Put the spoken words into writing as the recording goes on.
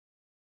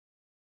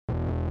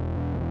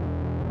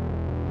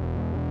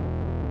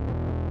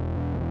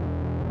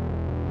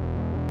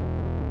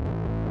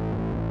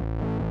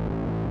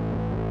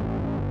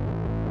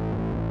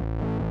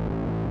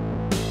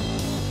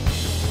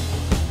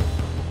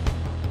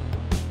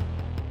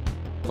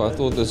I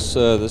thought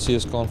this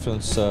year's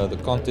conference, the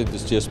content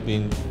has just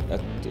been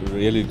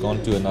really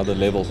gone to another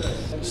level.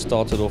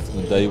 Started off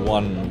on day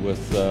one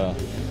with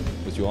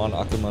Johann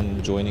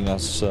Ackerman joining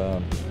us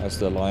as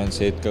the Lions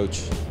head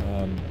coach.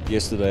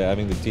 Yesterday,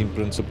 having the team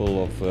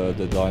principal of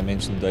the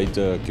Dimension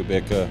Data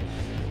Quabeka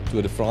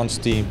Tour de France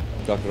team,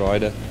 Doug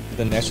Ryder,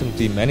 the national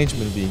team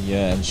management being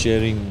here and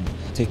sharing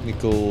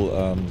technical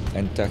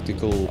and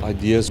tactical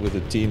ideas with the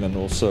team, and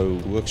also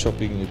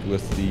workshopping it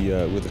with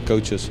the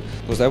coaches,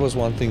 because that was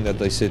one thing that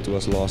they said to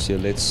us last year.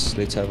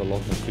 Let's have a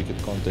lot more cricket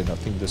content. I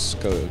think this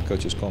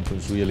coaches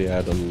conference really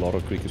had a lot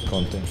of cricket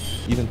content.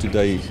 Even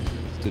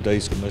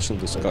today's commercial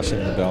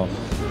discussion about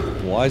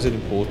why is it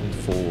important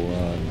for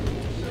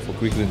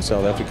cricket in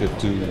South Africa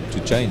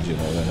to change, you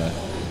know. And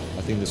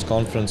I think this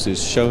conference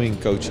is showing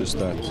coaches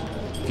that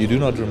if you do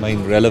not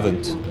remain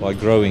relevant by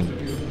growing,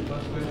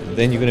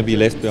 then you're going to be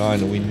left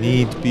behind, and we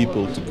need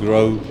people to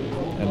grow,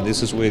 and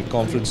this is where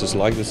conferences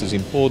like this is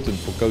important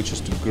for coaches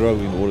to grow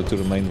in order to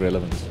remain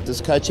relevant. This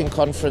coaching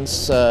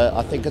conference,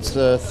 I think it's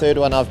the third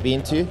one I've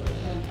been to.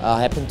 I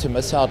happened to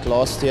miss out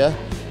last year,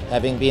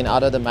 having been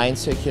out of the main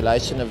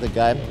circulation of the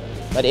game,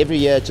 but every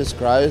year it just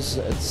grows.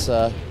 It's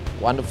a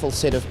wonderful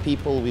set of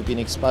people we've been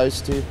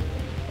exposed to,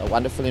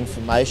 wonderful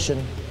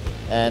information,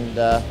 and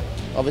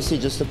obviously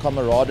just the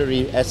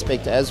camaraderie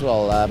aspect as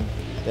well.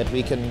 That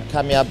we can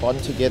come here,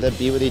 bond together,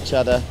 be with each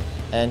other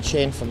and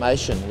share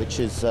information,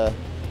 which is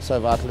so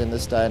vital in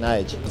this day and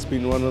age. It's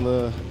been one of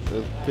the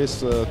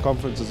best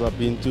conferences I've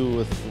been to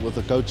with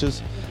the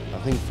coaches. I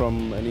think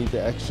from an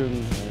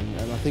interaction,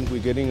 and I think we're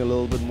getting a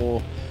little bit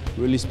more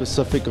really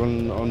specific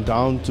on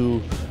down to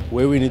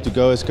where we need to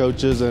go as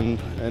coaches, and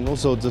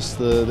also just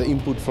the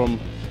input from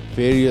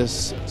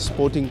various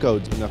sporting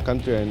coaches in our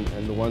country and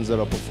the ones that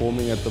are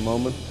performing at the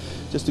moment,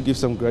 just to give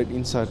some great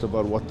insight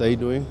about what they're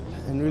doing.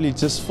 And really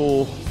just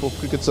for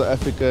Cricket South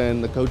Africa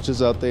and the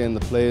coaches out there and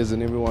the players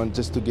and everyone,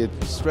 just to get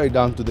straight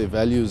down to their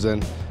values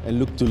and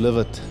look to live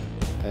it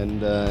and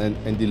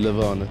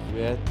deliver on it.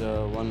 We had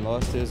one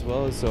last year as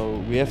well,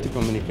 so we have to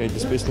communicate,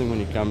 especially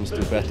when it comes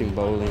to batting,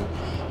 bowling,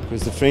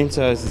 because the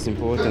franchise is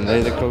important.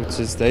 They're the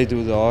coaches, they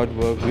do the hard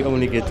work. We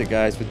only get the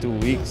guys for 2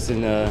 weeks,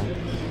 and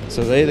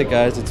so they're the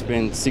guys that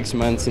spend 6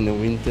 months in the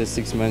winter,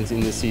 6 months in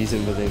the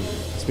season with them.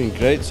 It's been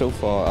great so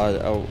far.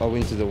 I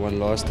went to the one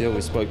last year.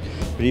 We spoke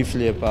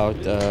briefly about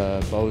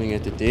bowling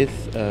at the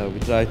death. We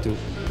tried to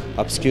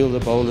upskill the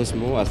bowlers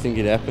more. I think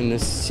it happened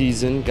this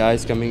season.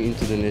 Guys coming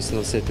into the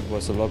national setup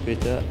was a lot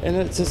better, and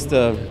it's just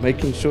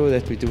making sure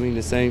that we're doing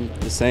the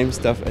same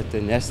stuff at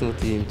the national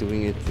team,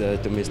 doing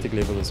it domestic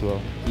level as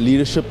well.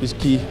 Leadership is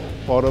key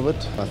part of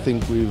it. I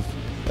think we've,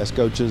 as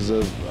coaches,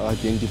 have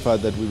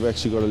identified that we've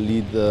actually got to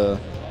lead the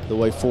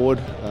way forward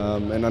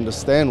and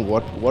understand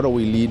what are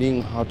we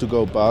leading, how to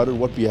go about it,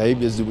 what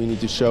behaviours do we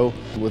need to show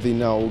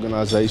within our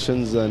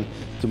organisations, and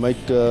to make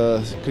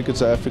Cricket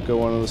South Africa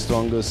one of the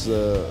strongest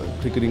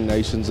cricketing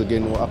nations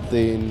again, or up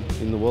there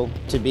in the world.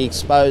 To be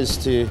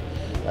exposed to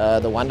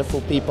the wonderful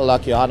people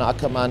like Johann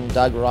Ackerman,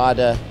 Doug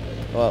Ryder,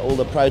 all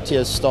the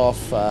Proteas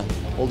staff,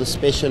 all the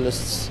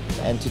specialists,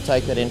 and to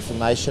take that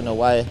information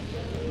away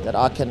that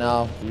I can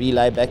now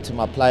relay back to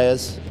my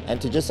players, and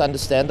to just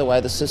understand the way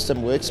the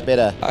system works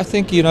better. I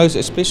think, you know,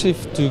 especially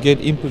to get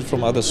input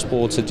from other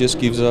sports, it just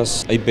gives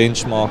us a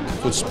benchmark.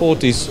 Because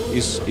sport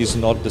is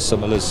not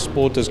dissimilar.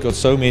 Sport has got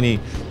so many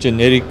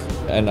generic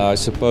and I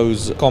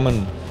suppose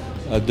common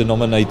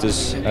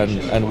denominators,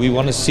 and we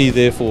want to see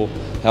therefore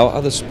how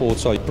other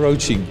sports are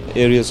approaching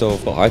areas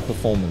of high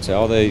performance,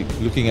 how they're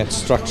looking at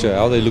structure,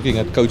 how they're looking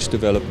at coach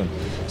development.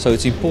 So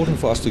it's important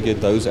for us to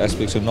get those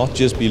aspects and not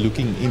just be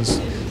looking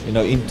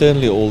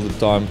internally all the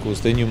time,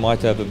 because then you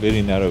might have a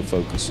very narrow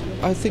focus.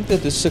 I think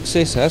that the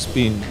success has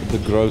been the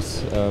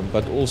growth,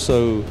 but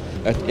also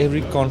at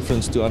every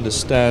conference to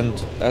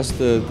understand as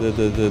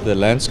the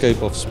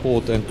landscape of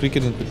sport and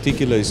cricket in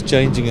particular is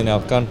changing in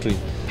our country.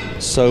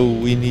 So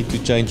we need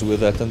to change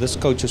with that, and this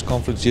coaches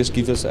conference just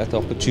gives us that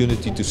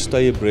opportunity to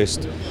stay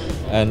abreast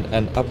and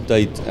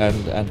update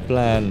and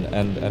plan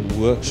and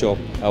workshop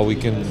how we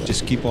can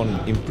just keep on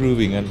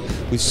improving. And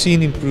we've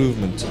seen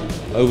improvement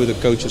over the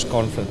coaches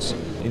conference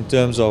in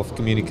terms of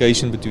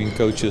communication between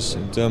coaches,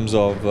 in terms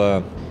of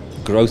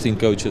growth in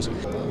coaches.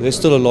 There's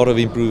still a lot of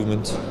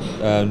improvement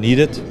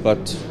needed, but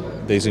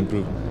there's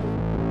improvement.